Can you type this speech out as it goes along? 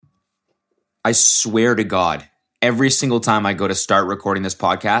I swear to God, every single time I go to start recording this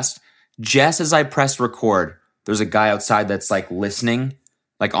podcast, just as I press record, there's a guy outside that's like listening,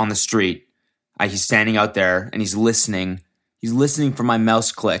 like on the street. He's standing out there and he's listening. He's listening for my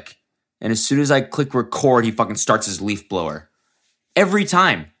mouse click. And as soon as I click record, he fucking starts his leaf blower. Every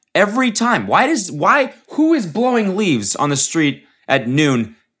time. Every time. Who is blowing leaves on the street at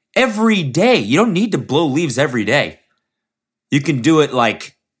noon every day? You don't need to blow leaves every day. You can do it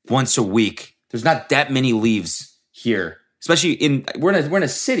like once a week. There's not that many leaves here, especially we're in a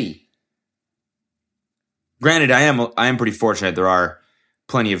city. Granted, I am pretty fortunate. There are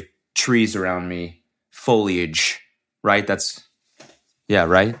plenty of trees around me, foliage, right? That's the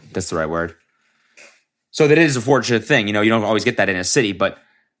right word. So that is a fortunate thing. You don't always get that in a city, but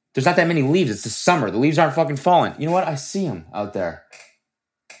there's not that many leaves. It's the summer. The leaves aren't fucking falling. You know what? I see them out there.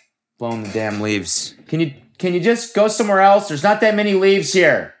 Blowing the damn leaves. Can you just go somewhere else? There's not that many leaves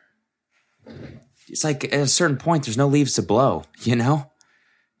here. It's like at a certain point, there's no leaves to blow, And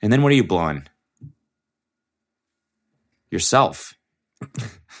then what are you blowing? Yourself.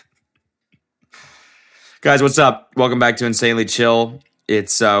 Guys, what's up? Welcome back to Insanely Chill.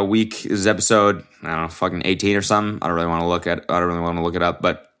 It's this is episode, I don't know, fucking 18 or something. I don't really want to look it up,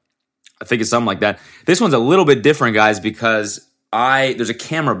 but I think it's something like that. This one's a little bit different, guys, because there's a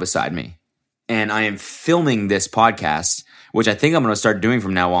camera beside me, and I am filming this podcast, which I think I'm going to start doing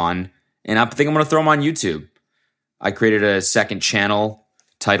from now on, and I think I'm going to throw them on YouTube. I created a second channel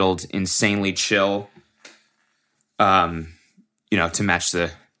titled Insanely Chill, to match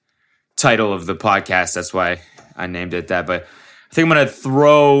the title of the podcast. That's why I named it that, but I think I'm going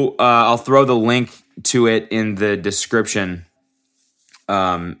to I'll throw the link to it in the description.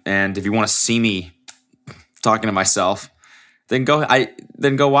 And if you want to see me talking to myself, then go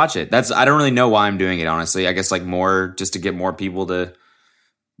watch it. I don't really know why I'm doing it, honestly. I guess like more just to get more people to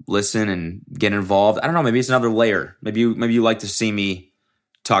listen and get involved. I don't know. Maybe it's another layer. Maybe you like to see me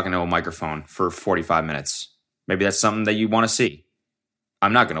talking to a microphone for 45 minutes. Maybe that's something that you want to see.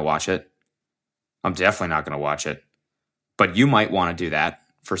 I'm not going to watch it. I'm definitely not going to watch it. But you might want to do that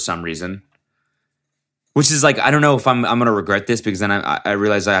for some reason. Which is like, I don't know if I'm going to regret this, because then I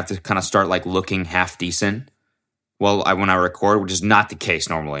realize I have to kind of start like looking half decent when I record, which is not the case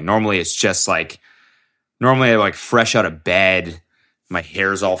normally. Normally it's just like, I'm like fresh out of bed. My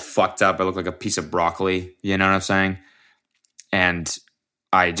hair's all fucked up. I look like a piece of broccoli. You know what I'm saying? And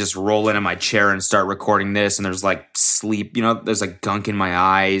I just roll into my chair and start recording this, and there's like sleep, there's like gunk in my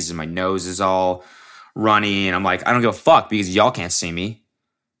eyes, and my nose is all runny, and I'm like, I don't give a fuck because y'all can't see me,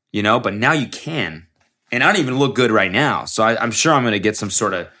 but now you can. And I don't even look good right now. So I'm sure I'm going to get some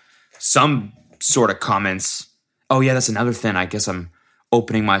sort of comments. Oh yeah, that's another thing. I guess I'm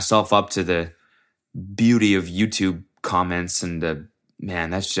opening myself up to the beauty of YouTube comments, and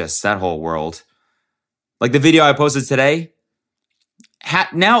that's just that whole world. Like the video I posted today.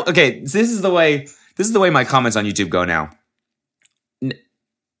 Now, okay, this is the way my comments on YouTube go now.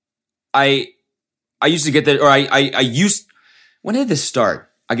 I used to get that, or when did this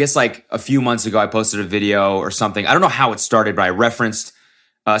start? I guess like a few months ago, I posted a video or something. I don't know how it started, but I referenced,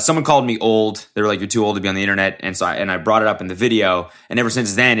 someone called me old. They were like, you're too old to be on the internet. And so I brought it up in the video. And ever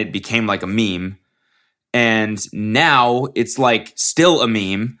since then, it became like a meme. And now it's like still a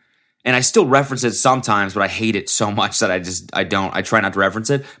meme. And I still reference it sometimes, but I hate it so much that I try not to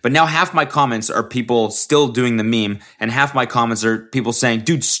reference it. But now half my comments are people still doing the meme, and half my comments are people saying,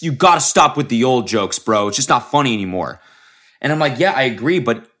 dude, you gotta stop with the old jokes, bro. It's just not funny anymore. And I'm like, yeah, I agree,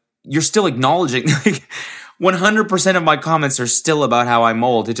 but you're still acknowledging, like, 100% of my comments are still about how I'm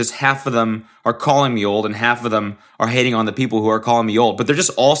old. It's just half of them are calling me old, and half of them are hating on the people who are calling me old. But they're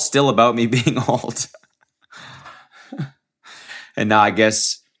just all still about me being old. And now I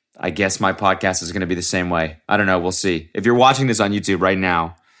guess my podcast is going to be the same way. I don't know. We'll see. If you're watching this on YouTube right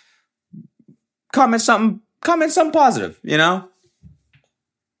now, comment something positive,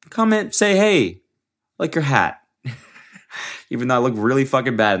 Comment, say, hey, like your hat. Even though I look really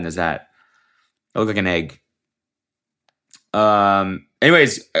fucking bad in this hat. I look like an egg.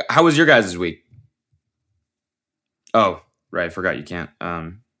 Anyways, how was your guys' week? Oh, right. I forgot you can't.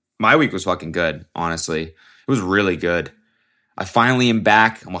 My week was fucking good, honestly. It was really good. I finally am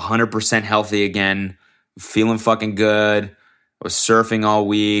back. I'm 100% healthy again. I'm feeling fucking good. I was surfing all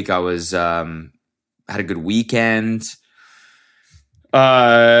week. I was had a good weekend.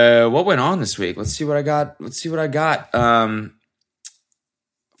 What went on this week? Let's see what I got.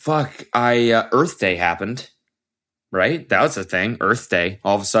 Earth Day happened, right? That was a thing. Earth Day.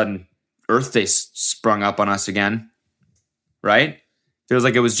 All of a sudden, Earth Day sprung up on us again, right? Feels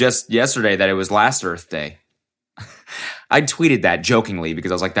like it was just yesterday that it was last Earth Day. I tweeted that jokingly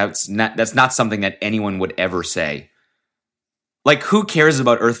because I was like, that's not something that anyone would ever say. Like, who cares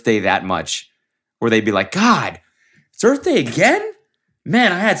about Earth Day that much? Where they'd be like, God, it's Earth Day again?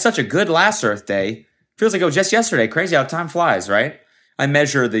 Man, I had such a good last Earth Day. Feels like it was just yesterday. Crazy how time flies, right? I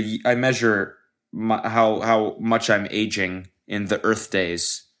measure how much I'm aging in the Earth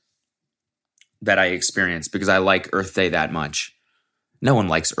days that I experience because I like Earth Day that much. No one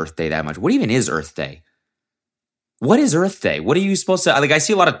likes Earth Day that much. What even is Earth Day? What is Earth Day? What are you supposed to... Like, I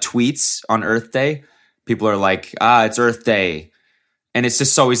see a lot of tweets on Earth Day. People are like, it's Earth Day. And it's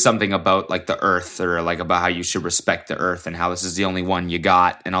just always something about, like, the Earth or, like, about how you should respect the Earth and how this is the only one you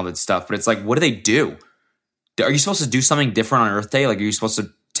got and all that stuff. But it's like, what do they do? Are you supposed to do something different on Earth Day? Like, are you supposed to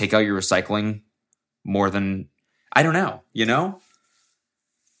take out your recycling more than... I don't know, you know?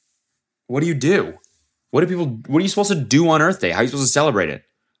 What do you do? What are you supposed to do on Earth Day? How are you supposed to celebrate it?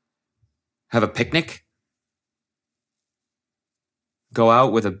 Have a picnic? Go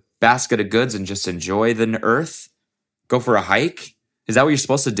out with a basket of goods and just enjoy the earth? Go for a hike? Is that what you're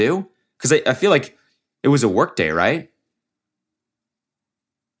supposed to do? Because I feel like it was a work day, right?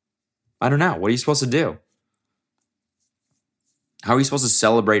 I don't know. What are you supposed to do? How are you supposed to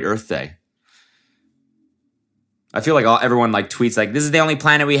celebrate Earth Day? I feel like everyone like tweets like, this is the only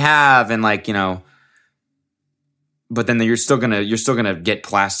planet we have, and like, you know, but then you're still gonna get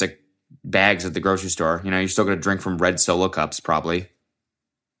plastic bags at the grocery store. You know, you're still gonna drink from red Solo cups, probably.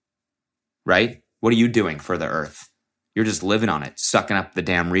 Right? What are you doing for the Earth? You're just living on it, sucking up the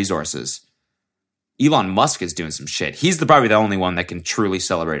damn resources. Elon Musk is doing some shit. He's probably the only one that can truly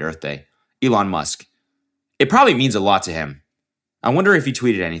celebrate Earth Day. Elon Musk. It probably means a lot to him. I wonder if he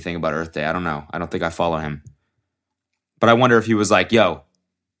tweeted anything about Earth Day. I don't know. I don't think I follow him. But I wonder if he was like, yo,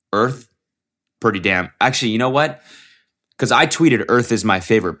 Earth, pretty damn. Actually, you know what? Because I tweeted Earth is my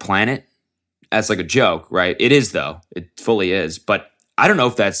favorite planet as like a joke, right? It is, though. It fully is. But I don't know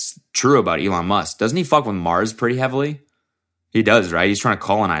if that's true about Elon Musk. Doesn't he fuck with Mars pretty heavily? He does, right? He's trying to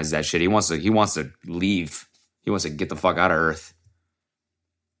colonize that shit. He wants to leave. He wants to get the fuck out of Earth.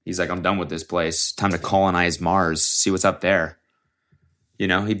 He's like, I'm done with this place. Time to colonize Mars. See what's up there. You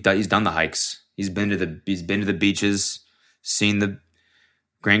know, he's done the hikes. He's been to the beaches, seen the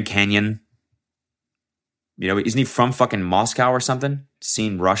Grand Canyon. You know, isn't he from fucking Moscow or something?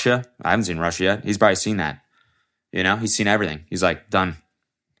 Seen Russia? I haven't seen Russia yet. He's probably seen that. You know, he's seen everything. He's like, done.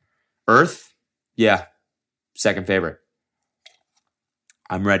 Earth? Yeah. Second favorite.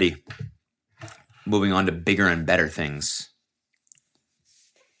 I'm ready. Moving on to bigger and better things.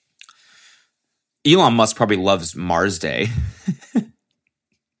 Elon Musk probably loves Mars Day.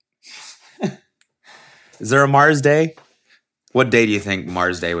 Is there a Mars Day? What day do you think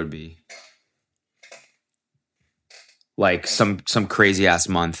Mars Day would be? Like some crazy ass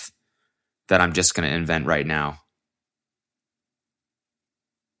month that I'm just going to invent right now.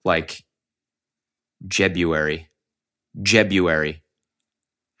 Like Jebuary. Jebuary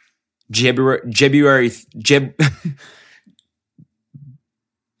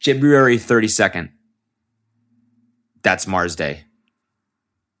 32nd. That's Mars Day.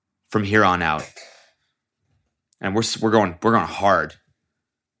 From here on out. And we're going hard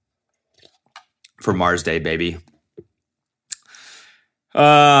for Mars Day, baby.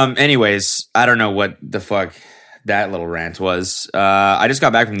 Anyways, I don't know what the fuck that little rant was. I just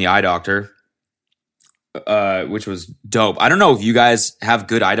got back from the eye doctor, which was dope. I don't know if you guys have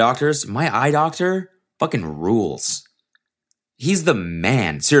good eye doctors. My eye doctor fucking rules. He's the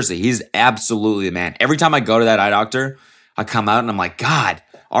man. Seriously, he's absolutely the man. Every time I go to that eye doctor, I come out and I'm like, God,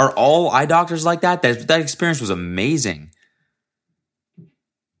 are all eye doctors like that? That experience was amazing.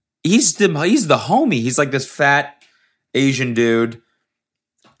 He's the homie. He's like this fat Asian dude.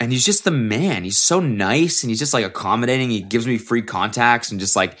 And he's just the man. He's so nice and he's just like accommodating. He gives me free contacts and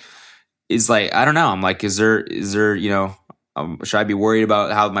just like is like, I don't know. I'm like, is there, you know, should I be worried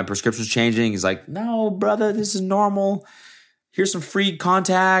about how my prescription's changing? He's like, no, brother, this is normal. Here's some free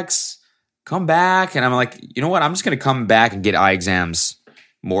contacts. Come back. And I'm like, you know what? I'm just going to come back and get eye exams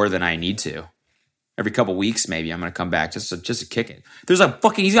more than I need to. Every couple weeks, maybe I'm going to come back just to kick it. He's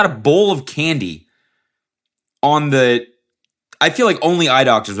got a bowl of candy on the, I feel like only eye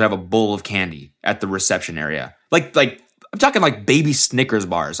doctors would have a bowl of candy at the reception area. Like I'm talking like baby Snickers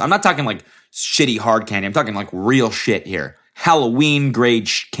bars. I'm not talking like shitty hard candy. I'm talking like real shit here. Halloween grade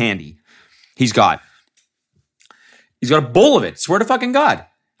candy. He's got a bowl of it. Swear to fucking God.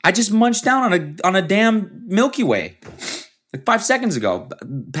 I just munched down on a damn Milky Way like 5 seconds ago.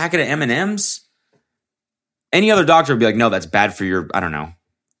 Packet of M&Ms. Any other doctor would be like, no, that's bad for your, I don't know,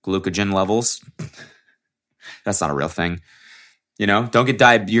 glucogen levels. That's not a real thing. You know, don't eat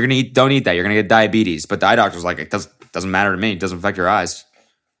that. You're going to get diabetes. But the eye doctor's like, Doesn't matter to me. It doesn't affect your eyes.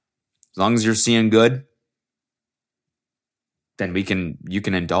 As long as you're seeing good, then you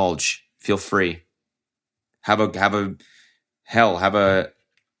can indulge. Feel free. Have a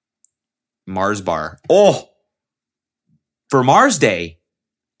Mars bar. Oh, for Mars Day,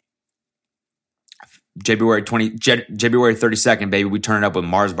 January 32nd, baby, we turn it up with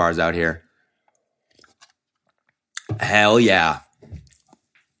Mars bars out here. Hell yeah.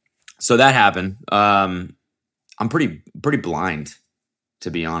 So that happened. I'm pretty blind, to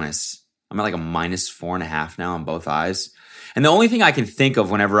be honest. I'm at like a -4.5 now on both eyes. And the only thing I can think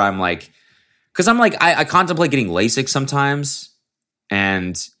of whenever I'm like, because I'm like, I contemplate getting LASIK sometimes.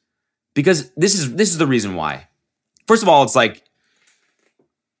 And because this is the reason why. First of all, it's like,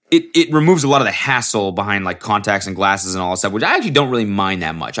 it removes a lot of the hassle behind like contacts and glasses and all that stuff, which I actually don't really mind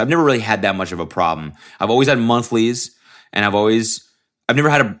that much. I've never really had that much of a problem. I've always had monthlies, and I've never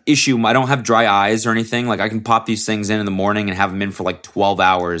had an issue. I don't have dry eyes or anything. Like I can pop these things in the morning and have them in for like 12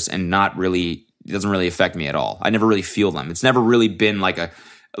 hours and it doesn't really affect me at all. I never really feel them. It's never really been like a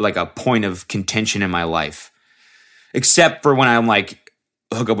point of contention in my life, except for when I'm like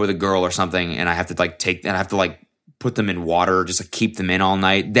hook up with a girl or something and I have to put them in water, just like keep them in all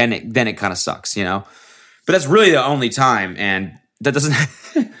night. Then it kind of sucks, you know? But that's really the only time. And that doesn't,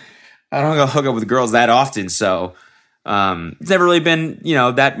 I don't hook up with girls that often. So, it's never really been,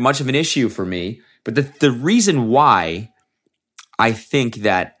 that much of an issue for me. But the reason why I think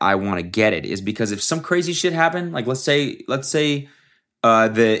that I want to get it is because if some crazy shit happened, like let's say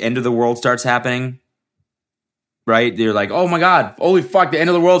the end of the world starts happening, right? You're like, oh my God, holy fuck, the end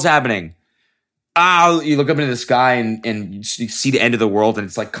of the world's happening. You look up into the sky and you see the end of the world and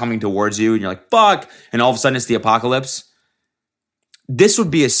it's like coming towards you and you're like, fuck. And all of a sudden it's the apocalypse. This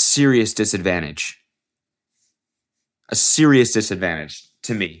would be a serious disadvantage. A serious disadvantage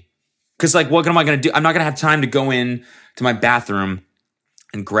to me. Because like, what am I going to do? I'm not going to have time to go in to my bathroom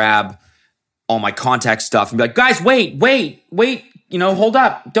and grab all my contact stuff and be like, guys, wait, hold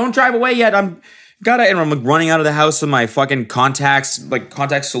up. Don't drive away yet. I'm like running out of the house with my fucking contacts, like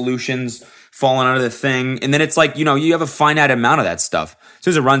contact solutions falling out of the thing. And then it's like, you have a finite amount of that stuff. As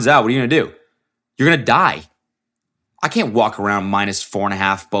soon as it runs out, what are you going to do? You're going to die. I can't walk around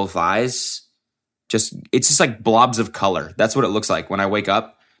 -4.5 both eyes. It's just like blobs of color. That's what it looks like when I wake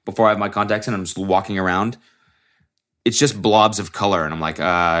up before I have my contacts in. I'm just walking around. It's just blobs of color. And I'm like,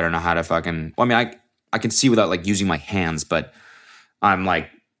 I don't know how to fucking, well, I mean, I can see without like using my hands, but I'm like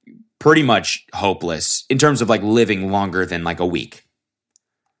pretty much hopeless in terms of like living longer than like a week.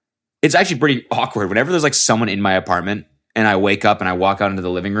 It's actually pretty awkward. Whenever there's like someone in my apartment and I wake up and I walk out into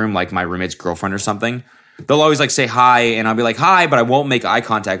the living room, like my roommate's girlfriend or something, they'll always like say hi and I'll be like, hi, but I won't make eye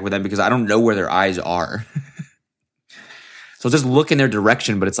contact with them because I don't know where their eyes are. So I'll just look in their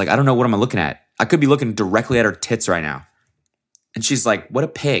direction, but it's like, I don't know what am I looking at. I could be looking directly at her tits right now. And she's like, what a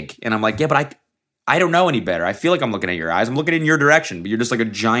pig. And I'm like, yeah, but I don't know any better. I feel like I'm looking at your eyes. I'm looking in your direction, but you're just like a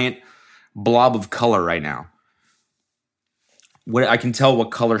giant blob of color right now. I can tell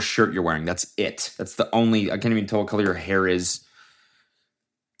what color shirt you're wearing. That's it. That's the only, I can't even tell what color your hair is.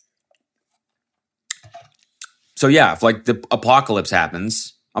 So yeah, if like the apocalypse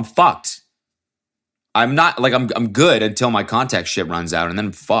happens, I'm fucked. I'm not like, I'm good until my contact shit runs out and then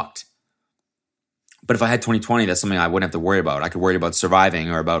I'm fucked. But if I had 2020, that's something I wouldn't have to worry about. I could worry about surviving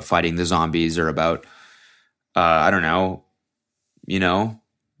or about fighting the zombies or about, I don't know,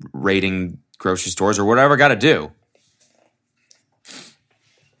 raiding grocery stores or whatever I got to do.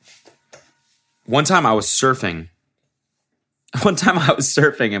 One time I was surfing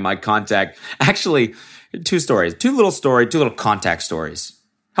in my contact. Actually, two little contact stories.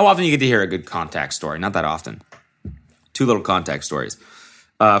 How often you get to hear a good contact story? Not that often. Two little contact stories.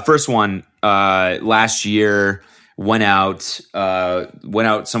 First one, last year, went out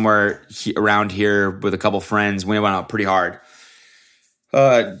somewhere around here with a couple friends. We went out pretty hard.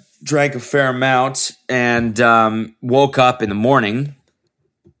 Drank a fair amount and woke up in the morning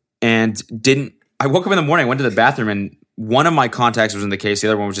and I woke up in the morning, went to the bathroom, and one of my contacts was in the case. The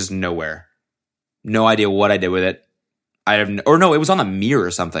other one was just nowhere. No idea what I did with it. It was on the mirror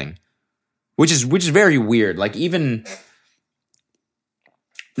or something, which is very weird. Like even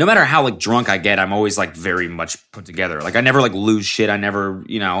no matter how like drunk I get, I'm always like very much put together. Like I never like lose shit. I never,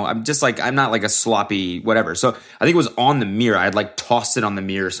 I'm just like, I'm not like a sloppy whatever. So I think it was on the mirror. I had like tossed it on the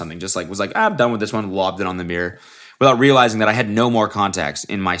mirror or something. Just like was like, I'm done with this one. Lobbed it on the mirror without realizing that I had no more contacts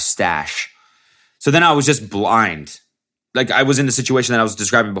in my stash. So then I was just blind. Like I was in the situation that I was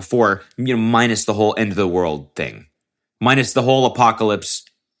describing before, minus the whole end of the world thing, minus the whole apocalypse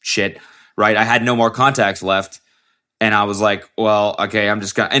shit, right? I had no more contacts left. And I was like, well, okay, I'm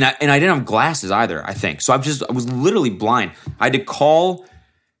just gonna, and I didn't have glasses either, I think. So I was literally blind. I had to call,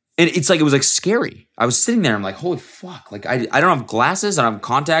 and it's like, it was like scary. I was sitting there, I'm like, holy fuck. Like, I don't have glasses, I don't have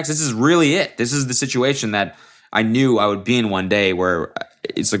contacts. This is really it. This is the situation that I knew I would be in one day, where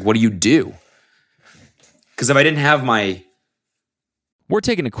it's like, what do you do? Because if I didn't have my... We're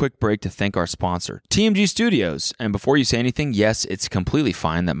taking a quick break to thank our sponsor, TMG Studios. And before you say anything, yes, it's completely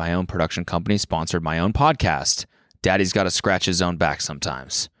fine that my own production company sponsored my own podcast. Daddy's got to scratch his own back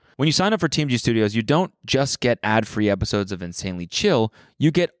sometimes. When you sign up for TMG Studios, you don't just get ad-free episodes of Insanely Chill, you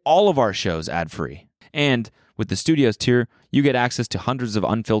get all of our shows ad-free. And with the Studios tier, you get access to hundreds of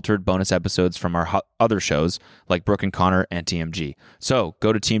unfiltered bonus episodes from our other shows like Brooke and Connor and TMG. So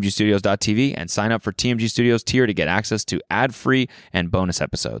go to tmgstudios.tv and sign up for TMG Studios tier to get access to ad-free and bonus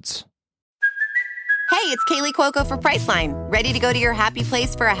episodes. Hey, it's Kaylee Cuoco for Priceline. Ready to go to your happy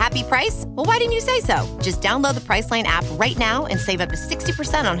place for a happy price? Well, why didn't you say so? Just download the Priceline app right now and save up to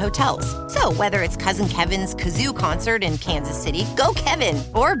 60% on hotels. So whether it's Cousin Kevin's Kazoo Concert in Kansas City, go Kevin,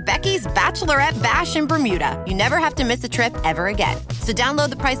 or Becky's Bachelorette Bash in Bermuda, you never have to miss a trip ever again. So download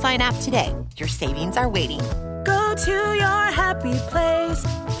the Priceline app today. Your savings are waiting. Go to your happy place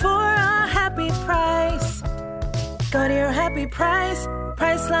for a happy price. Go to your happy price,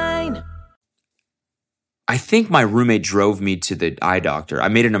 Priceline. I think my roommate drove me to the eye doctor. I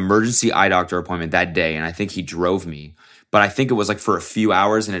made an emergency eye doctor appointment that day, and I think he drove me. But I think it was like for a few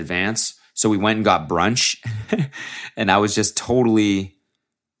hours in advance. So we went and got brunch, and I was just totally,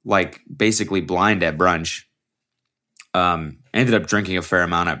 like, basically blind at brunch. Ended up drinking a fair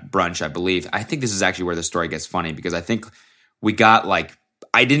amount at brunch, I believe. I think this is actually where the story gets funny, because I think we got, like,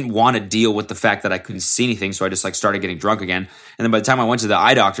 I didn't want to deal with the fact that I couldn't see anything, so I just like started getting drunk again. And then by the time I went to the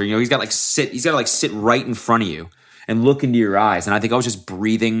eye doctor, he's got to sit right in front of you and look into your eyes. And I think I was just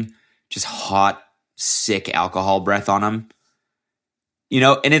breathing just hot, sick alcohol breath on him.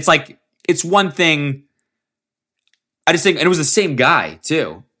 And it's like, it's one thing. I just think, and it was the same guy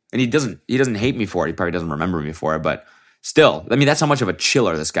too. And he doesn't hate me for it. He probably doesn't remember me for it, but still, I mean, that's how much of a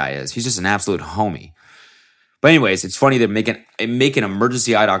chiller this guy is. He's just an absolute homie. But anyways, it's funny to make an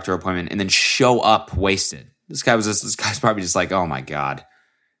emergency eye doctor appointment and then show up wasted. This guy's probably just like, oh my God,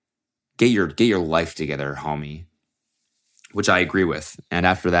 get your life together, homie. Which I agree with. And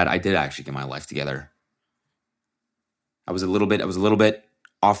after that, I did actually get my life together. I was a little bit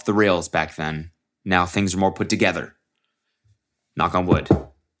off the rails back then. Now things are more put together. Knock on wood.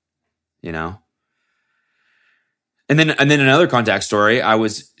 And then another contact story. I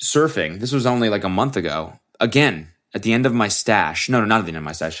was surfing. This was only like a month ago. Again, at the end of my stash. No, not at the end of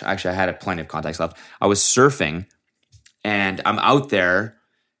my stash. Actually, I had plenty of contacts left. I was surfing, and I'm out there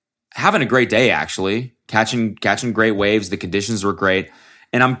having a great day, actually. Catching great waves. The conditions were great.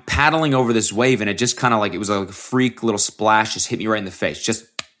 And I'm paddling over this wave, and it just kind of like, it was like a freak little splash, just hit me right in the face. Just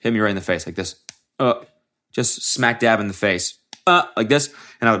hit me right in the face like this. Just smack dab in the face. Like this.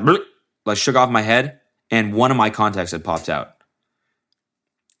 And I was like shook off my head, and one of my contacts had popped out.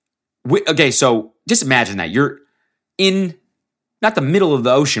 Okay, so just imagine that. You're in, not the middle of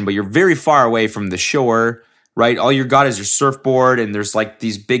the ocean, but you're very far away from the shore, right? All you got is your surfboard, and there's like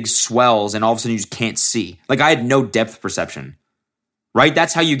these big swells, and all of a sudden you just can't see. Like, I had no depth perception, right?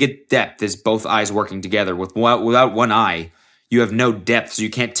 That's how you get depth, is both eyes working together. Without one eye, you have no depth, so you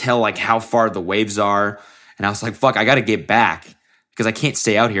can't tell like how far the waves are. And I was like, fuck, I got to get back because I can't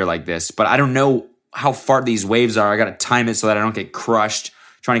stay out here like this. But I don't know how far these waves are. I got to time it so that I don't get crushed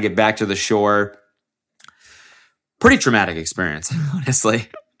trying to get back to the shore. Pretty traumatic experience, honestly.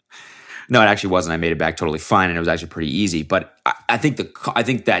 No, it actually wasn't. I made it back totally fine, and it was actually pretty easy. But I think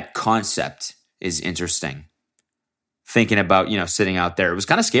that concept is interesting. Thinking about, sitting out there, it was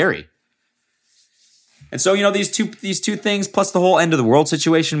kind of scary. And so, these two things, plus the whole end of the world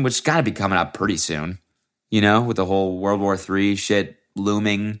situation, which got to be coming up pretty soon. With the whole World War III shit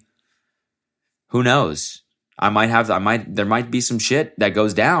looming. Who knows? There might be some shit that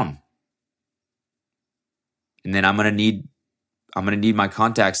goes down. And then I'm gonna need my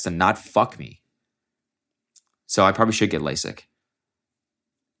contacts to not fuck me. So I probably should get LASIK.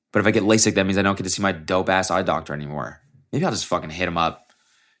 But if I get LASIK, that means I don't get to see my dope ass eye doctor anymore. Maybe I'll just fucking hit him up,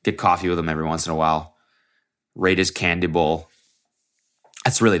 get coffee with him every once in a while, rate his candy bowl.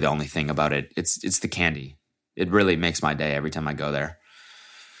 That's really the only thing about it. It's the candy. It really makes my day every time I go there.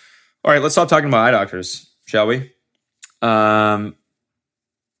 All right, let's stop talking about eye doctors, shall we?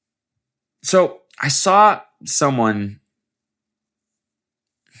 So I saw someone.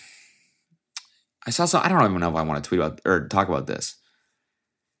 I don't even know if I want to tweet about or talk about this.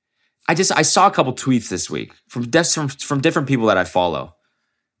 I saw a couple tweets this week from different people that I follow,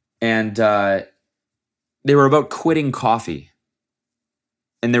 and they were about quitting coffee.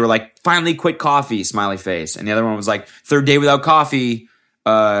 And they were like, finally quit coffee, smiley face. And the other one was like, third day without coffee,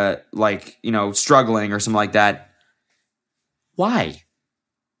 struggling or something like that. Why?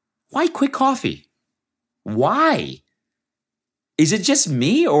 Why quit coffee? Why? Is it just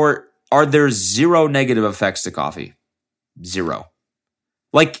me, or are there zero negative effects to coffee? Zero.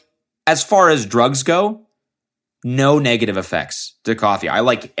 Like, as far as drugs go, no negative effects to coffee. I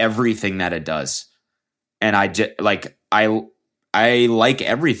like everything that it does. And I like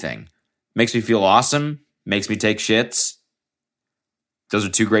everything. Makes me feel awesome. Makes me take shits. Those are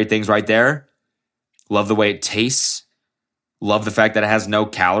two great things right there. Love the way it tastes. Love the fact that it has no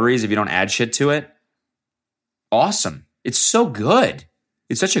calories if you don't add shit to it. Awesome. It's so good.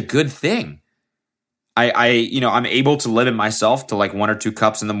 It's such a good thing. I'm able to limit myself to like 1 or 2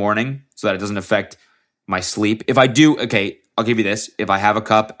 cups in the morning so that it doesn't affect my sleep. If I do, okay, I'll give you this. If I have a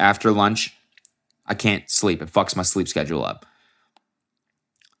cup after lunch, I can't sleep. It fucks my sleep schedule up.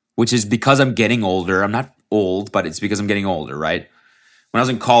 Which is because I'm getting older. I'm not old, but it's because I'm getting older, right? When I was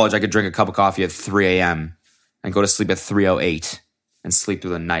in college, I could drink a cup of coffee at 3 a.m. and go to sleep at 3:08 and sleep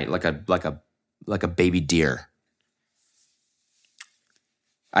through the night like a baby deer.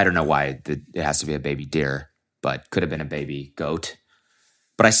 I don't know why it has to be a baby deer, but could have been a baby goat.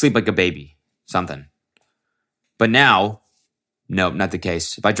 But I sleep like a baby, something. But now, nope, not the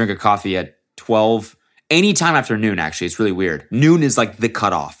case. If I drink a coffee at 12, anytime after noon, actually, it's really weird. Noon is like the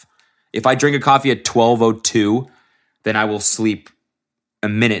cutoff. If I drink a coffee at 12:02, then I will sleep a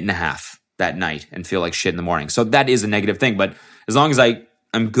minute and a half that night and feel like shit in the morning. So that is a negative thing. But as long as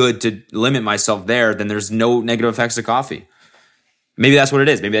I'm good to limit myself there, then there's no negative effects to coffee. Maybe that's what it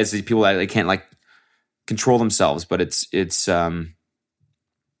is. Maybe that's these people that they can't like control themselves. But it's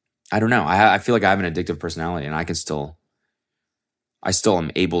I don't know. I feel like I have an addictive personality, and I still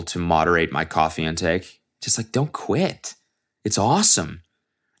am able to moderate my coffee intake. Just like, don't quit. It's awesome.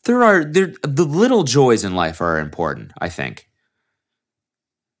 The little joys in life are important, I think.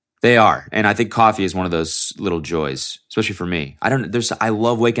 They are. And I think coffee is one of those little joys, especially for me. I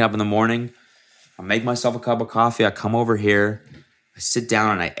love waking up in the morning. I make myself a cup of coffee. I come over here. I sit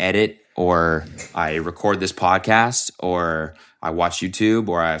down and I edit, or I record this podcast, or I watch YouTube,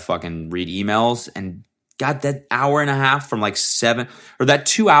 or I fucking read emails. And got that hour and a half from like 7, or that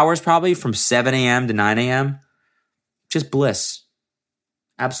 2 hours probably from 7 a.m. to 9 a.m. Just bliss.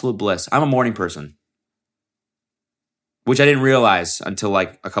 Absolute bliss. I'm a morning person, which I didn't realize until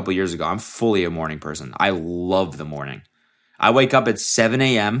like a couple years ago. I'm fully a morning person. I love the morning. I wake up at 7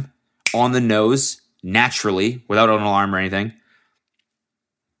 a.m. on the nose, naturally, without an alarm or anything.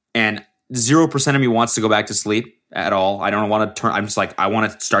 And 0% of me wants to go back to sleep at all. I don't want to turn. I'm just like, I want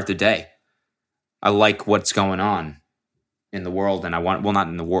to start the day. I like what's going on in the world. And not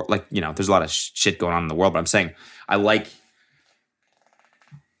in the world. Like, there's a lot of shit going on in the world. But I'm saying I like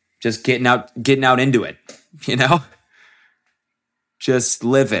just getting out into it, just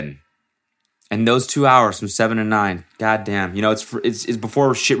living. And those 2 hours from 7 to 9, goddamn, it's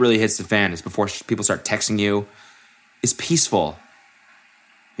before shit really hits the fan. It's before people start texting you. It's peaceful.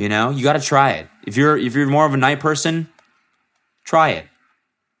 You got to try it. If you're more of a night person, try it.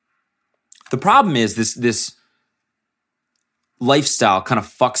 The problem is this lifestyle kind of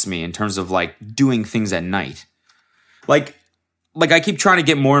fucks me in terms of like doing things at night. Like I keep trying to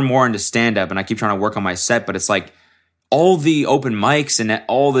get more and more into stand-up, and I keep trying to work on my set, but it's like all the open mics and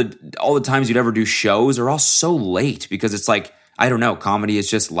all the times you'd ever do shows are all so late, because it's like, I don't know, comedy is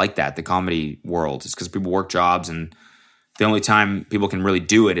just like that. The comedy world is because people work jobs, and the only time people can really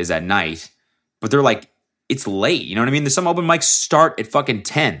do it is at night. But they're like, it's late. You know what I mean? There's some open mics start at fucking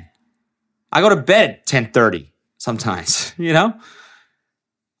 10. I go to bed at 10:30 sometimes, And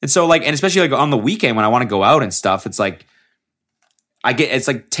so like, and especially like on the weekend when I want to go out and stuff, it's like, it's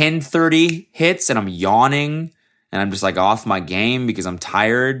like 10:30 hits and I'm yawning and I'm just like off my game because I'm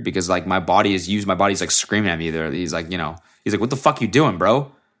tired, because like my body's like screaming at me there. He's like, what the fuck you doing,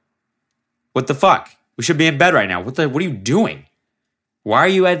 bro? What the fuck? We should be in bed right now. What are you doing? Why are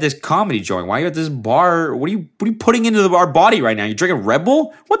you at this comedy joint? Why are you at this bar? What are you putting into our body right now? You drinking Red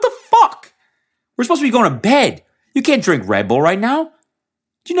Bull? What the fuck? We're supposed to be going to bed. You can't drink Red Bull right now.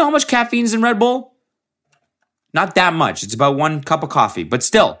 Do you know how much caffeine is in Red Bull? Not that much. It's about 1 cup of coffee. But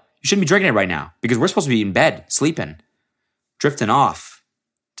still, you shouldn't be drinking it right now, because we're supposed to be in bed, sleeping, drifting off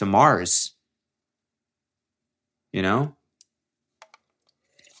to Mars.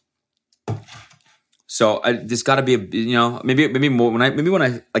 So there's got to be maybe more when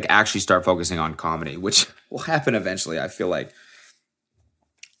I like actually start focusing on comedy, which will happen eventually. I feel like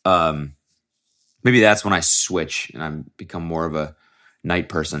maybe that's when I switch and I become more of a night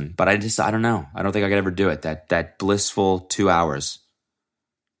person. But I don't know. I don't think I could ever do it. That blissful 2 hours.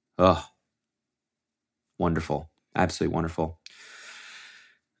 Oh, wonderful. Absolutely wonderful.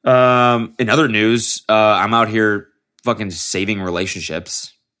 In other news, I'm out here fucking saving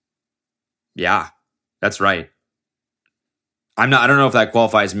relationships. Yeah, that's right. I don't know if that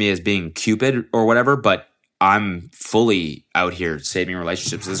qualifies me as being Cupid or whatever, but I'm fully out here saving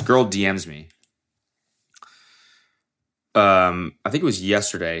relationships. This girl DMs me. I think it was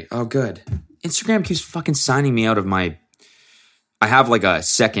yesterday. Oh, good. Instagram keeps fucking signing me out of I have like a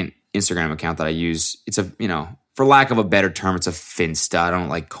second Instagram account that I use. It's for lack of a better term, it's a Finsta. I don't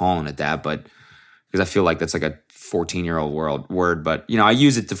like calling it that, but because I feel like that's like a 14-year-old word. But I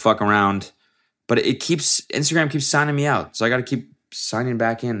use it to fuck around. But Instagram keeps signing me out, so I got to keep signing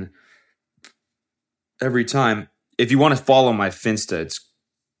back in every time. If you want to follow my Finsta, it's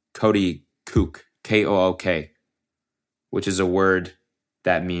Cody Kook, Kook, which is a word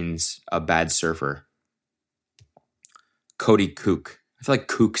that means a bad surfer. Cody Kook. I feel like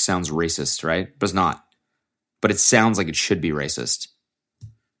kook sounds racist, right? But it's not. But it sounds like it should be racist.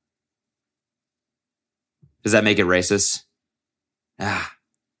 Does that make it racist?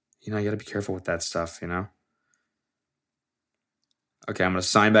 You got to be careful with that stuff, Okay, I'm going to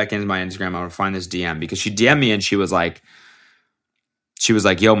sign back into my Instagram. I'm going to find this DM because she DM'd me and she was like,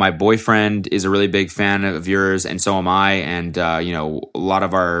 yo, my boyfriend is a really big fan of yours and so am I. And, a lot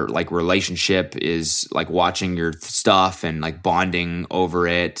of our like relationship is like watching your stuff and like bonding over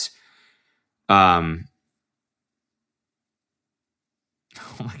it. Oh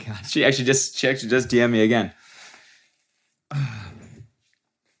my God. She actually just DM'd me again.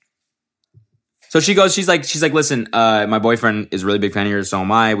 So she's like, listen, my boyfriend is a really big fan of yours, so am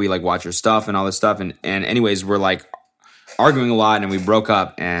I. We like watch your stuff and all this stuff. And anyways, we're like arguing a lot and we broke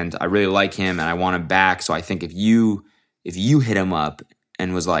up and I really like him and I want him back. So I think if you hit him up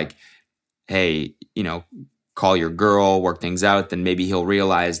and was like, hey, call your girl, work things out, then maybe he'll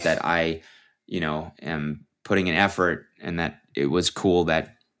realize that I, am putting an effort and that it was cool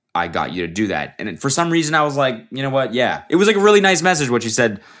that I got you to do that. And for some reason I was like, you know what? Yeah. It was like a really nice message, what she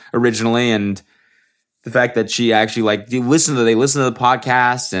said originally. And the fact that she actually they listen to the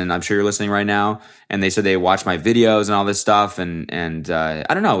podcast, and I'm sure you're listening right now. And they said they watch my videos and all this stuff. And I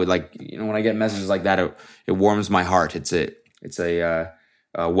don't know, when I get messages like that, it warms my heart. It's a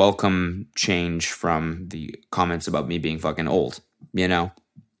welcome change from the comments about me being fucking old, So I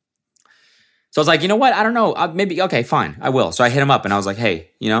was like, you know what? I don't know. Maybe, okay, fine. I will. So I hit him up and I was like, hey,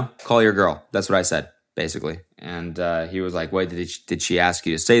 call your girl. That's what I said, basically. And he was like, wait, did she ask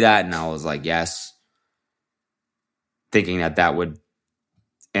you to say that? And I was like, yes. Thinking that would,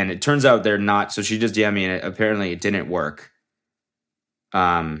 and it turns out they're not. So she just DM'd me and apparently it didn't work.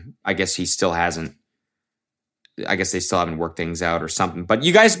 I guess he still hasn't. I guess they still haven't worked things out or something. But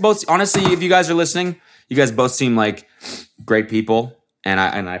you guys both, honestly, if you guys are listening, you guys both seem like great people. And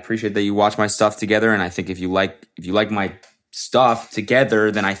I appreciate that you watch my stuff together. And I think if you like my stuff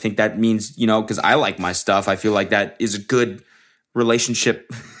together, then I think that means, because I like my stuff, I feel like that is a good relationship.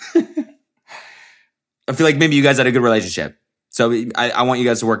 I feel like maybe you guys had a good relationship. So I want you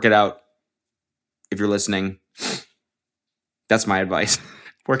guys to work it out. If you're listening, that's my advice.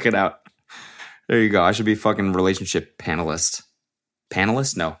 Work it out. There you go. I should be fucking relationship panelist.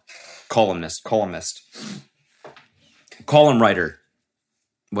 Panelist? No. Columnist. Column writer.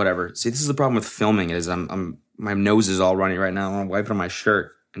 Whatever. See, this is the problem with filming is my nose is all runny right now. I'm wiping on my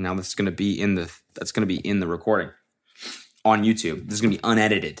shirt. And now that's gonna be in the recording. On YouTube. This is gonna be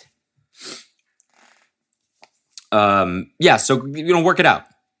unedited. Yeah, so work it out.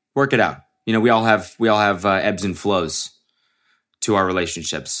 We all have ebbs and flows to our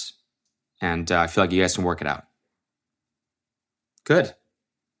relationships, and I feel like you guys can work it out. Good,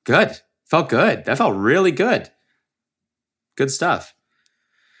 felt good. That felt really good. Good stuff.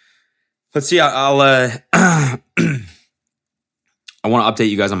 Let's see. I'll I want to update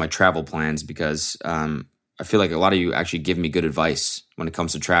you guys on my travel plans because I feel like a lot of you actually give me good advice when it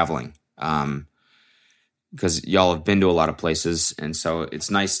comes to traveling. Because y'all have been to a lot of places. And so it's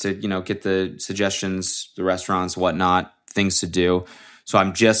nice to, get the suggestions, the restaurants, whatnot, things to do. So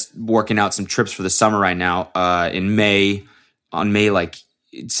I'm just working out some trips for the summer right now. On May, like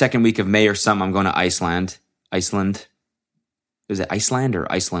second week of May or something, I'm going to Iceland. Iceland. Is it Iceland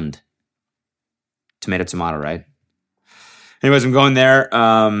or Iceland? Tomato, right? Anyways, I'm going there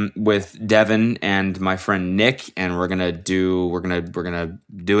with Devin and my friend Nick, and we're gonna do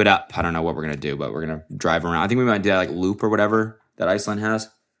it up. I don't know what we're gonna do, but we're gonna drive around. I think we might do that like loop or whatever that Iceland has,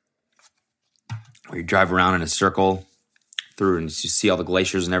 where you drive around in a circle through and you see all the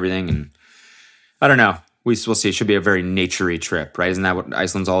glaciers and everything. And I don't know. We'll see. It should be a very nature-y trip, right? Isn't that what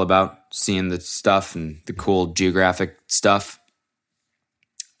Iceland's all about? Seeing the stuff and the cool geographic stuff.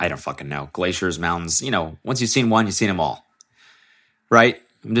 I don't fucking know. Glaciers, mountains. Once you've seen one, you've seen them all, right?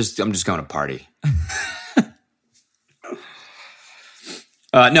 I'm just going to party.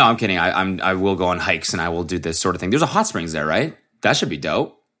 No, I'm kidding. I will go on hikes and I will do this sort of thing. There's a hot springs there, right? That should be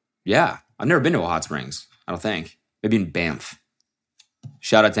dope. Yeah, I've never been to a hot springs. I don't think. Maybe in Banff.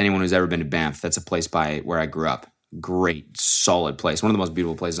 Shout out to anyone who's ever been to Banff. That's a place by where I grew up. Great, solid place. One of the most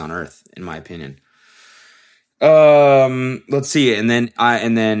beautiful places on earth, in my opinion. Let's see. And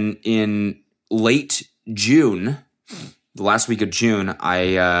then in late June, the last week of June,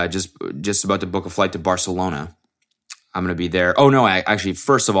 I just about to book a flight to Barcelona. I'm going to be there. Oh, no, actually,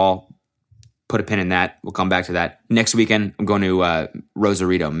 first of all, put a pin in that. We'll come back to that. Next weekend, I'm going to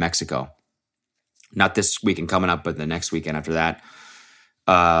Rosarito, Mexico. Not this weekend coming up, but the next weekend after that,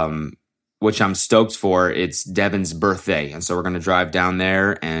 which I'm stoked for. It's Devin's birthday, and so we're going to drive down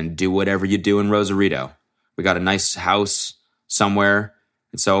there and do whatever you do in Rosarito. We got a nice house somewhere,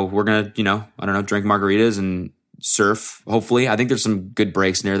 and so we're going to, I don't know, drink margaritas and surf, hopefully. I think there's some good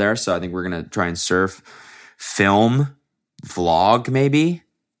breaks near there, so I think we're going to try and surf, film, vlog maybe.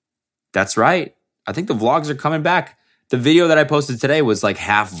 That's right. I think the vlogs are coming back. The video that I posted today was like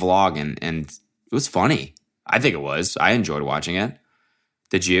half vlog, and it was funny. I think it was. I enjoyed watching it.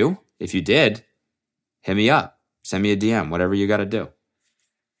 Did you? If you did, hit me up. Send me a DM, whatever you got to do.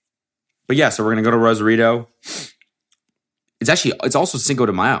 But yeah, so we're going to go to Rosarito. It's also Cinco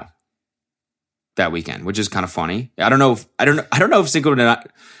de Mayo that weekend, which is kind of funny. I don't know if Cinco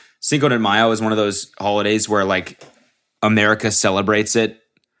de Mayo is one of those holidays where like America celebrates it,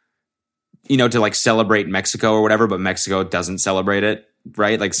 to like celebrate Mexico or whatever, but Mexico doesn't celebrate it,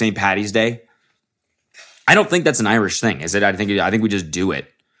 right? Like St. Patty's Day. I don't think that's an Irish thing, is it? I think we just do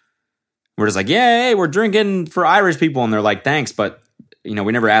it. We're just like, yay, we're drinking for Irish people, and they're like, thanks, but we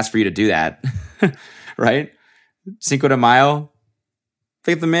never asked for you to do that, right? Cinco de Mayo,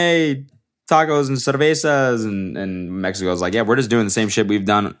 5th of May, tacos and cervezas, and Mexico's like, yeah, we're just doing the same shit we've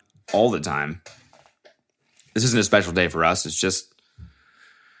done all the time. This isn't a special day for us. It's just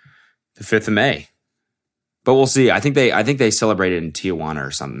the 5th of May. But we'll see. I think they celebrate it in Tijuana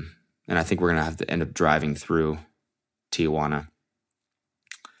or something. And I think we're going to have to end up driving through Tijuana.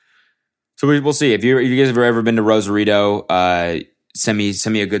 So we'll see. If you guys have ever been to Rosarito, send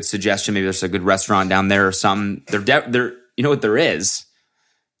me a good suggestion. Maybe there's a good restaurant down there or something. There, you know what there is?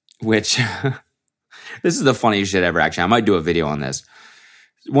 Which, this is the funniest shit ever, actually. I might do a video on this.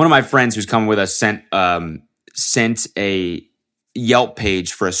 One of my friends who's coming with us sent a Yelp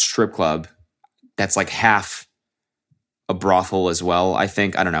page for a strip club that's like half a brothel as well, I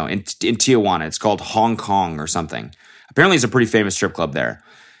think. I don't know. In Tijuana. It's called Hong Kong or something. Apparently it's a pretty famous strip club there.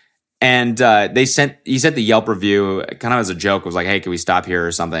 And he sent the Yelp review kind of as a joke. It was like, hey, can we stop here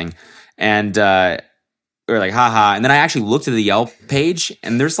or something? And we were like, haha. And then I actually looked at the Yelp page,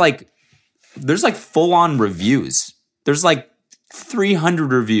 and there's like full-on reviews. There's like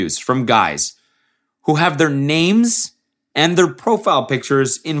 300 reviews from guys who have their names and their profile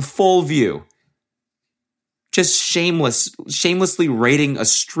pictures in full view. Just shamelessly rating a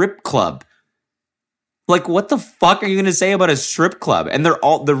strip club. Like, what the fuck are you going to say about a strip club? And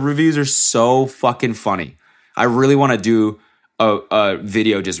the reviews are so fucking funny. I really want to do a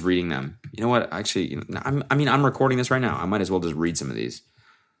video just reading them. You know what? Actually, I'm recording this right now. I might as well just read some of these.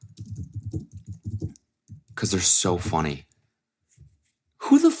 Because they're so funny.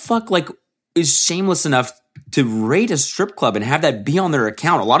 Who the fuck, is shameless enough to rate a strip club and have that be on their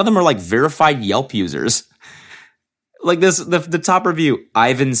account? A lot of them are, verified Yelp users. Like this, the top review,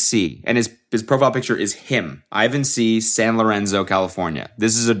 Ivan C. And his profile picture is him. Ivan C., San Lorenzo, California.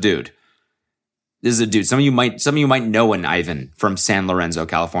 This is a dude. Some of you might know an Ivan from San Lorenzo,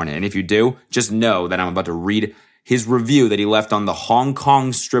 California. And if you do, just know that I'm about to read his review that he left on the Hong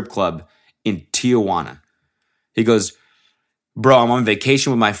Kong strip club in Tijuana. He goes, bro, I'm on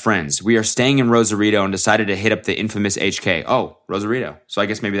vacation with my friends. We are staying in Rosarito and decided to hit up the infamous HK. Oh, Rosarito. So I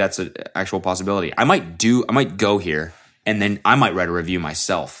guess maybe that's an actual possibility. I might go here, and then I might write a review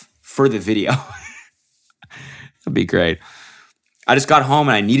myself for the video. That'd be great. I just got home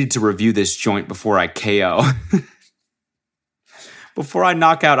and I needed to review this joint before I KO. Before I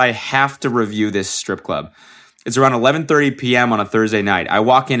knock out, I have to review this strip club. It's around 11:30 p.m. on a Thursday night. I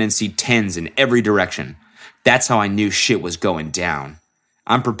walk in and see tens in every direction. That's how I knew shit was going down.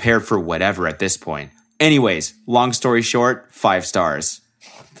 I'm prepared for whatever at this point. Anyways, long story short, 5 stars.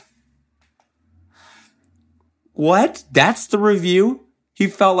 What? That's the review he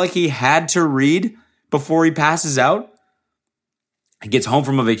felt like he had to read before he passes out? He gets home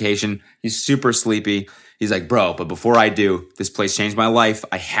from a vacation. He's super sleepy. He's like, bro, but before I do, this place changed my life.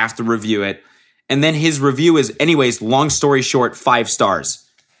 I have to review it. And then his review is, anyways, long story short, 5 stars.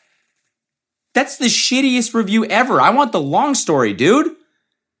 That's the shittiest review ever. I want the long story, dude.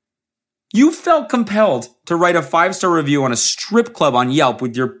 You felt compelled to write a 5-star review on a strip club on Yelp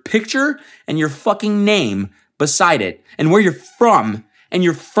with your picture and your fucking name beside it, and where you're from, and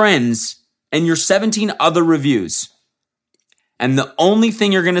your friends, and your 17 other reviews. And the only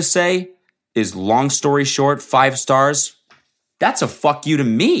thing you're going to say is long story short, 5 stars. That's a fuck you to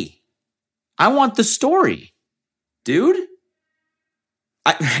me. I want the story, dude.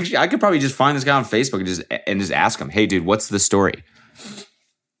 I could probably just find this guy on Facebook and just ask him, hey, dude, what's the story?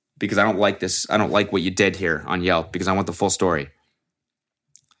 Because I don't like this. I don't like what you did here on Yelp because I want the full story.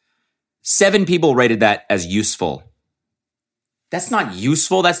 7 people rated that as useful. That's not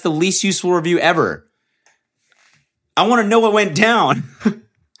useful. That's the least useful review ever. I want to know what went down.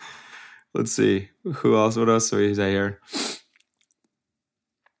 Let's see. Who else? What else is that here?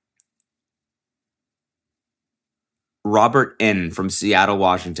 Robert N. from Seattle,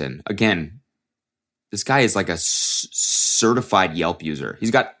 Washington. Again, this guy is like a certified Yelp user.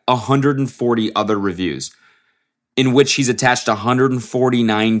 He's got 140 other reviews in which he's attached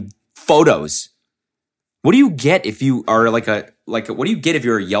 149 photos. What do you get if you are what do you get if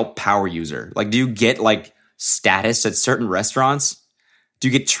you're a Yelp power user? Like, do you get like status at certain restaurants? Do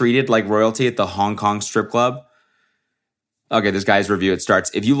you get treated like royalty at the Hong Kong strip club? Okay, this guy's review, it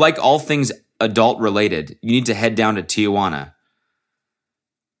starts, if you like all things adult related, you need to head down to Tijuana.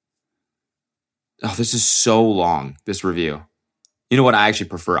 Oh, this is so long, this review. You know what? I actually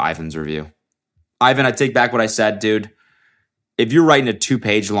prefer Ivan's review. Ivan, I take back what I said, dude. If you're writing a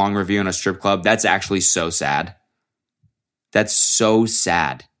 2-page long review on a strip club, that's actually so sad. That's so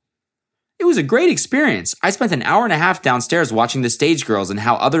sad. It was a great experience. I spent an hour and a half downstairs watching the stage girls and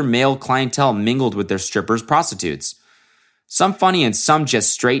how other male clientele mingled with their strippers prostitutes. Some funny and some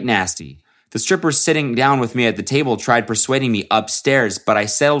just straight nasty. The strippers sitting down with me at the table tried persuading me upstairs, but I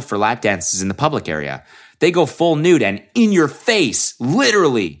settled for lap dances in the public area. They go full nude and in your face,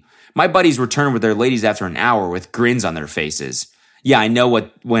 literally. My buddies returned with their ladies after an hour with grins on their faces. Yeah, I know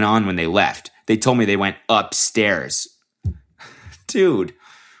what went on when they left. They told me they went upstairs. Dude,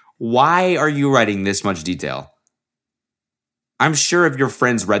 why are you writing this much detail? I'm sure if your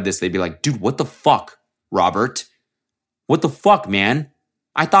friends read this, they'd be like, dude, what the fuck, Robert? What the fuck, man?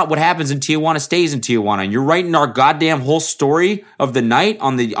 I thought what happens in Tijuana stays in Tijuana, and you're writing our goddamn whole story of the night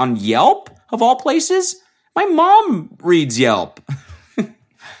on Yelp, of all places? My mom reads Yelp.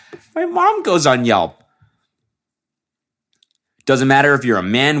 My mom goes on Yelp. Doesn't matter if you're a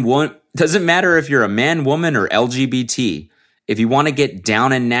man, doesn't matter if you're a man, woman, or LGBT. If you want to get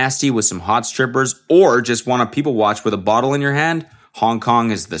down and nasty with some hot strippers, or just want to people watch with a bottle in your hand, Hong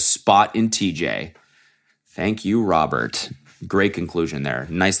Kong is the spot in TJ. Thank you, Robert. Great conclusion there.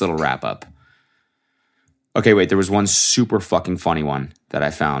 Nice little wrap up. Okay, wait, there was one super fucking funny one that I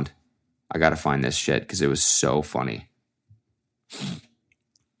found. I gotta find this shit because it was so funny.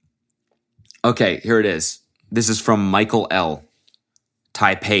 Okay, here it is. This is from Michael L.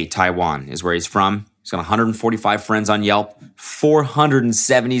 Taipei, Taiwan is where he's from. He's got 145 friends on Yelp,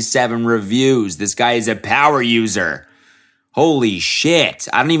 477 reviews. This guy is a power user. Holy shit.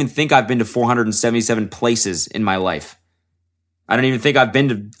 I don't even think I've been to 477 places in my life. I don't even think I've been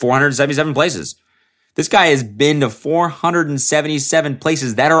to 477 places. This guy has been to 477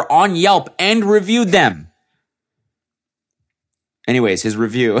 places that are on Yelp and reviewed them. Anyways, his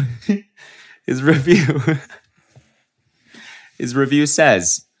review. His review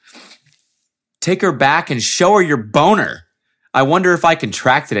says, take her back and show her your boner. I wonder if I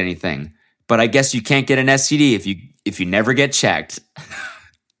contracted anything, but I guess you can't get an STD if you never get checked.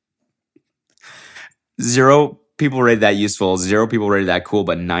 0 people rated that useful, 0 people rated that cool,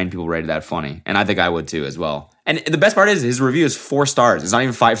 but 9 people rated that funny. And I think I would too as well. And the best part is his review is 4 stars. It's not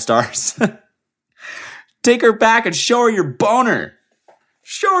even 5 stars. Take her back and show her your boner.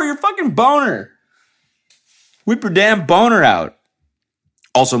 Show her your fucking boner. Whip your damn boner out.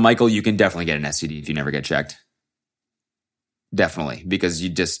 Also, Michael, you can definitely get an STD if you never get checked. Definitely, because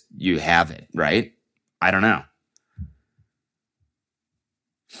you have it, right? I don't know.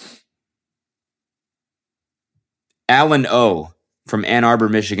 Alan O. from Ann Arbor,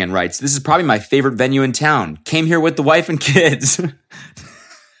 Michigan writes, this is probably my favorite venue in town. Came here with the wife and kids.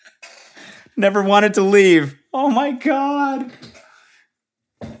 Never wanted to leave. Oh my God.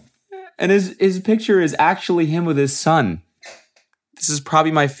 And his picture is actually him with his son. This is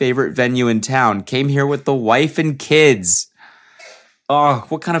probably my favorite venue in town. Came here with the wife and kids. Oh,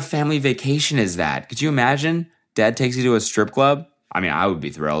 what kind of family vacation is that? Could you imagine? Dad takes you to a strip club I mean, I would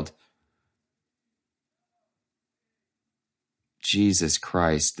be thrilled. Jesus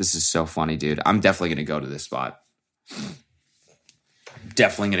Christ. This is so funny, dude. I'm definitely going to go to this spot.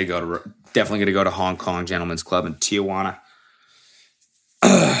 Definitely going to go to Hong Kong Gentlemen's Club in Tijuana.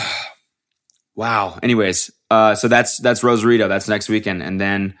 Wow. Anyways, so that's Rosarito. That's next weekend. And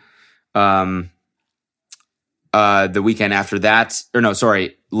then the weekend after that,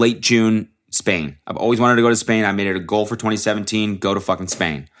 late June, Spain. I've always wanted to go to Spain. I made it a goal for 2017, go to fucking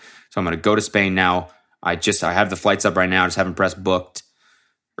Spain. So I'm going to go to Spain now. I have the flights up right now. I just haven't pressed booked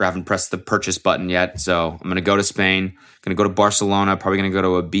or haven't pressed the purchase button yet. So I'm going to go to Spain. Going to go to Barcelona. Probably going to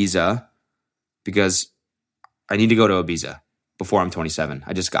go to Ibiza because I need to go to Ibiza before I'm 27.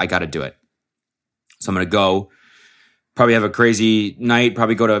 I got to do it. So I'm going to go, probably have a crazy night,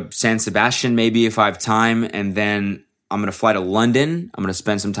 probably go to San Sebastian maybe if I have time. And then I'm going to fly to London. I'm going to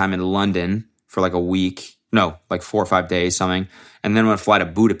spend some time in London for like a week. No, like 4 or 5 days, something. And then I'm going to fly to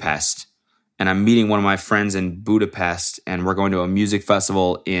Budapest. And I'm meeting one of my friends in Budapest. And we're going to a music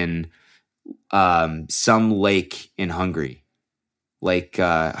festival in some lake in Hungary. Lake,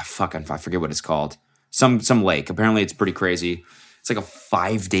 I forget what it's called. Some lake. Apparently it's pretty crazy. It's like a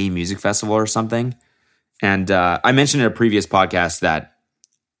 5-day music festival or something. And I mentioned in a previous podcast that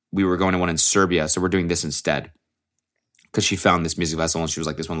we were going to one in Serbia, so we're doing this instead. Because she found this music festival and she was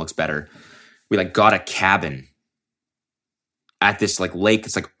like, this one looks better. We like got a cabin at this like lake.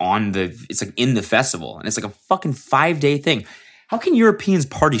 It's like it's like in the festival. And it's like a fucking 5-day thing. How can Europeans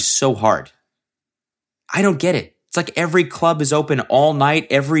party so hard? I don't get it. It's like every club is open all night,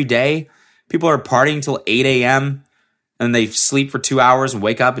 every day. People are partying till 8 a.m. and they sleep for 2 hours and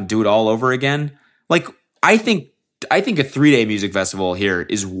wake up and do it all over again. Like, I think a 3-day music festival here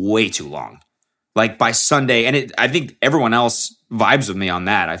is way too long. Like by Sunday, and I think everyone else vibes with me on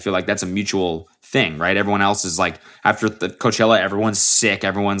that. I feel like that's a mutual thing, right? Everyone else is like, after the Coachella, everyone's sick.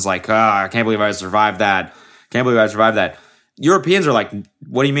 Everyone's like, I can't believe I survived that. Can't believe I survived that. Europeans are like,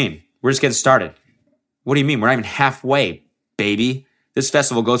 what do you mean? We're just getting started. What do you mean? We're not even halfway, baby. This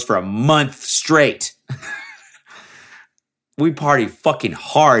festival goes for a month straight. We party fucking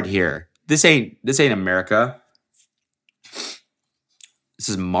hard here. This ain't America. This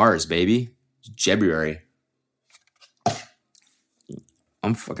is Mars, baby. It's February.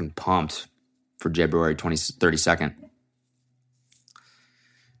 I'm fucking pumped for February 32nd.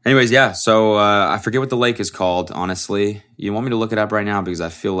 Anyways, yeah. So I forget what the lake is called, honestly. You want me to look it up right now? Because I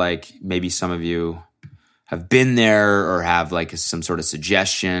feel like maybe some of you have been there or have like some sort of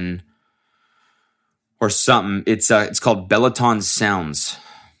suggestion or something. It's called Belaton Sounds.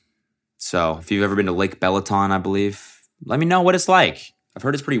 So if you've ever been to Lake Belaton, I believe, let me know what it's like. I've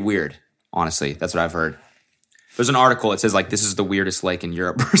heard it's pretty weird, honestly. That's what I've heard. There's an article that says like this is the weirdest lake in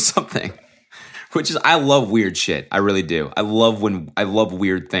Europe or something, which is, I love weird shit. I really do. I love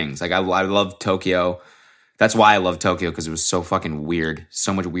weird things. Like I love Tokyo. That's why I love Tokyo, because it was so fucking weird.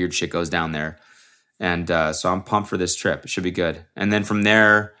 So much weird shit goes down there. And so I'm pumped for this trip. It should be good. And then from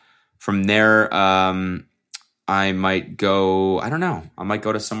there, I might go, I don't know. I might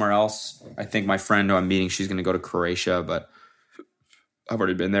go to somewhere else. I think my friend who I'm meeting, she's going to go to Croatia, but I've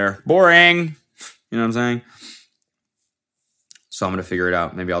already been there. Boring. You know what I'm saying? So I'm going to figure it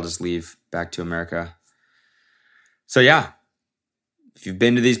out. Maybe I'll just leave back to America. So yeah, if you've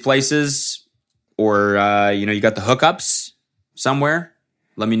been to these places or, you got the hookups somewhere,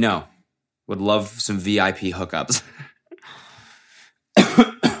 let me know. Would love some VIP hookups.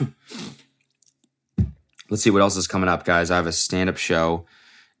 Let's see what else is coming up, guys. I have a stand-up show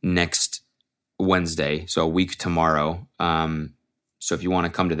next Wednesday, so a week tomorrow. So if you want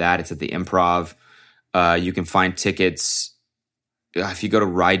to come to that, it's at the Improv. You can find tickets. If you go to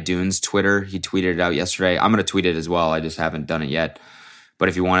Ride Dune's Twitter, he tweeted it out yesterday. I'm going to tweet it as well. I just haven't done it yet. But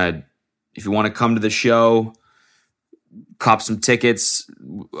if you want to come to the show, cop some tickets.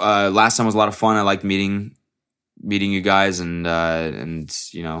 Last time was a lot of fun. I liked meeting you guys and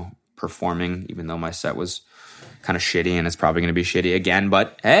performing, even though my set was kind of shitty and it's probably going to be shitty again.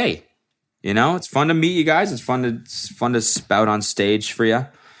 But hey, it's fun to meet you guys. It's fun to spout on stage for you.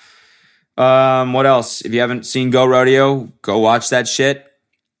 What else? If you haven't seen Go Rodeo, go watch that shit.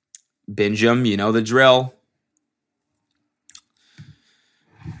 Binge them. You know the drill.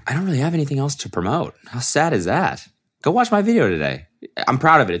 I don't really have anything else to promote. How sad is that? Go watch my video today. I'm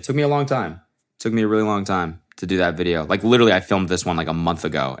proud of it. It took me a long time. It took me a really long time to do that video. Like literally I filmed this one like a month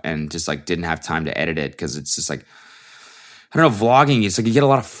ago and just like didn't have time to edit it because it's just like, I don't know, vlogging, it's like you get a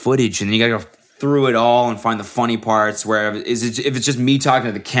lot of footage and then you gotta go through it all and find the funny parts where if it's just me talking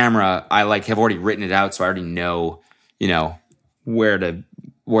to the camera, I like have already written it out so I already know, where the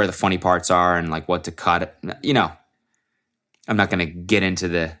funny parts are and like what to cut. I I'm not going to get into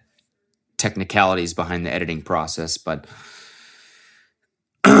the technicalities behind the editing process, but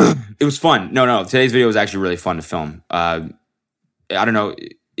it was fun. No, today's video was actually really fun to film. I don't know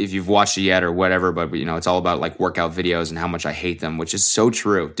if you've watched it yet or whatever, but it's all about like workout videos and how much I hate them, which is so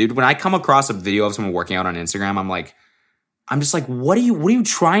true. Dude, when I come across a video of someone working out on Instagram, I'm just like, what are you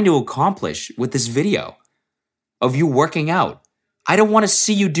trying to accomplish with this video of you working out? I don't want to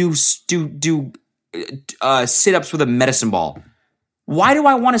see you do sit-ups with a medicine ball. Why do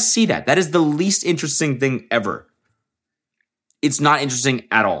I want to see that? That is the least interesting thing ever. It's not interesting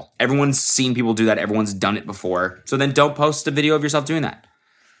at all. Everyone's seen people do that. Everyone's done it before. So then don't post a video of yourself doing that.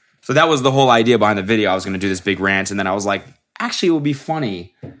 So that was the whole idea behind the video. I was going to do this big rant, and then I was like, actually, it would be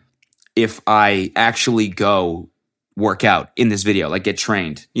funny if I actually go work out in this video, like get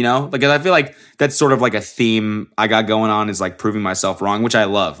trained, Like, I feel like that's sort of like a theme I got going on, is like proving myself wrong, which I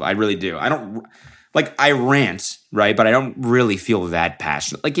love. I really do. I rant, right? But I don't really feel that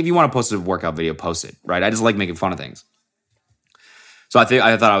passionate. Like, if you want to post a workout video, post it, right? I just like making fun of things. So I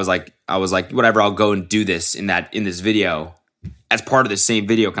thought I was like, whatever, I'll go and do this in this video as part of the same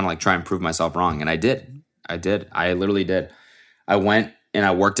video, kind of like try and prove myself wrong. And I did. I literally did. I went and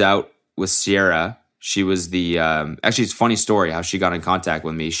I worked out with Sierra. She was actually, it's a funny story how she got in contact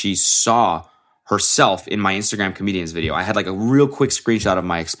with me. She saw herself in my Instagram comedians video. I had like a real quick screenshot of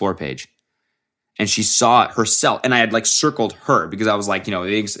my Explore page. And she saw it herself. And I had like circled her because I was like,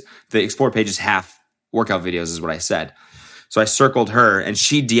 the Explore page is half workout videos is what I said. So I circled her and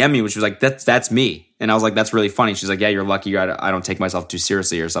she DM'd me, which was like, that's me. And I was like, that's really funny. She's like, yeah, you're lucky I don't take myself too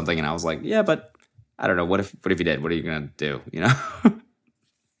seriously or something. And I was like, yeah, but I don't know. What if you did? What are you going to do?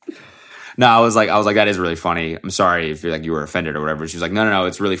 No, I was like, that is really funny. I'm sorry if you were offended or whatever. She was like, no,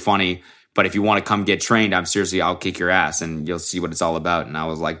 it's really funny. But if you want to come get trained, I'll kick your ass and you'll see what it's all about. And I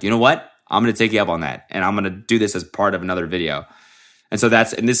was like, you know what? I'm going to take you up on that. And I'm going to do this as part of another video. And so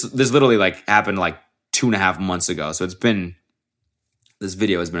this literally like happened like 2.5 months ago. So this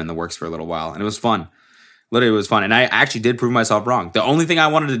video has been in the works for a little while, and it was fun. Literally, it was fun. And I actually did prove myself wrong. The only thing I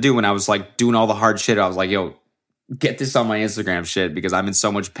wanted to do when I was like doing all the hard shit, I was like, yo, get this on my Instagram shit because I'm in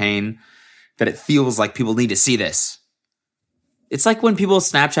so much pain that it feels like people need to see this. It's like when people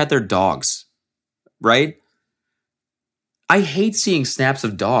Snapchat their dogs, right? I hate seeing snaps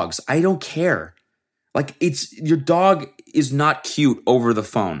of dogs. I don't care. Like, your dog is not cute over the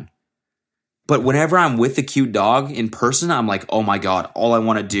phone. But whenever I'm with a cute dog in person, I'm like, oh my God, all I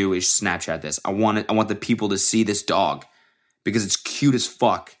want to do is Snapchat this. I want the people to see this dog because it's cute as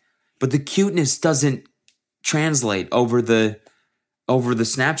fuck. But the cuteness doesn't translate over the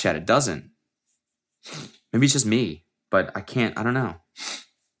Snapchat. It doesn't. Maybe it's just me, but I don't know.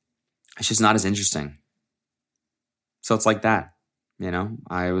 It's just not as interesting. So it's like that, I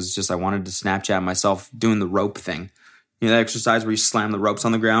wanted to Snapchat myself doing the rope thing. The exercise where you slam the ropes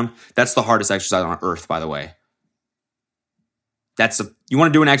on the ground. That's the hardest exercise on earth, by the way. You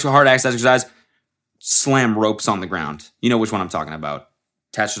want to do an extra hard exercise? Slam ropes on the ground. You know which one I'm talking about.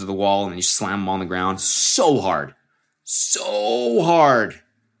 Attach it to the wall and then you slam them on the ground. So hard. So hard.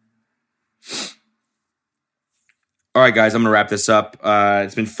 All right, guys, I'm going to wrap this up.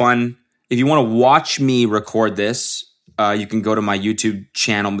 It's been fun. If you want to watch me record this, you can go to my YouTube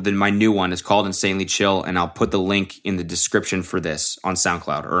channel. My new one is called Insanely Chill, and I'll put the link in the description for this on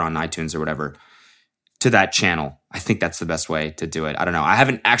SoundCloud or on iTunes or whatever to that channel. I think that's the best way to do it. I don't know. I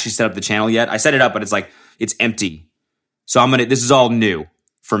haven't actually set up the channel yet. I set it up, but it's empty. So this is all new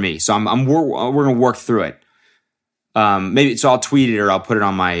for me. So we're going to work through it. So I'll tweet it or I'll put it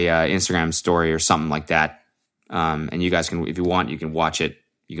on my Instagram story or something like that. And you guys can, if you want, you can watch it.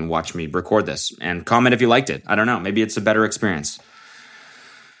 You can watch me record this and comment if you liked it. I don't know. Maybe it's a better experience.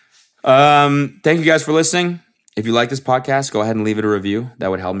 Thank you guys for listening. If you like this podcast, go ahead and leave it a review. That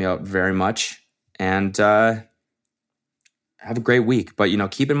would help me out very much. And have a great week. But,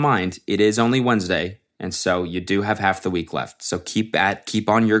 keep in mind, it is only Wednesday. And so you do have half the week left. So keep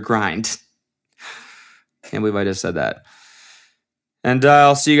on your grind. Can't believe I just said that. And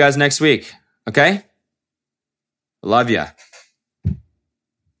I'll see you guys next week. Okay? Love ya.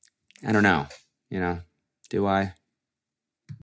 I don't know. Do I?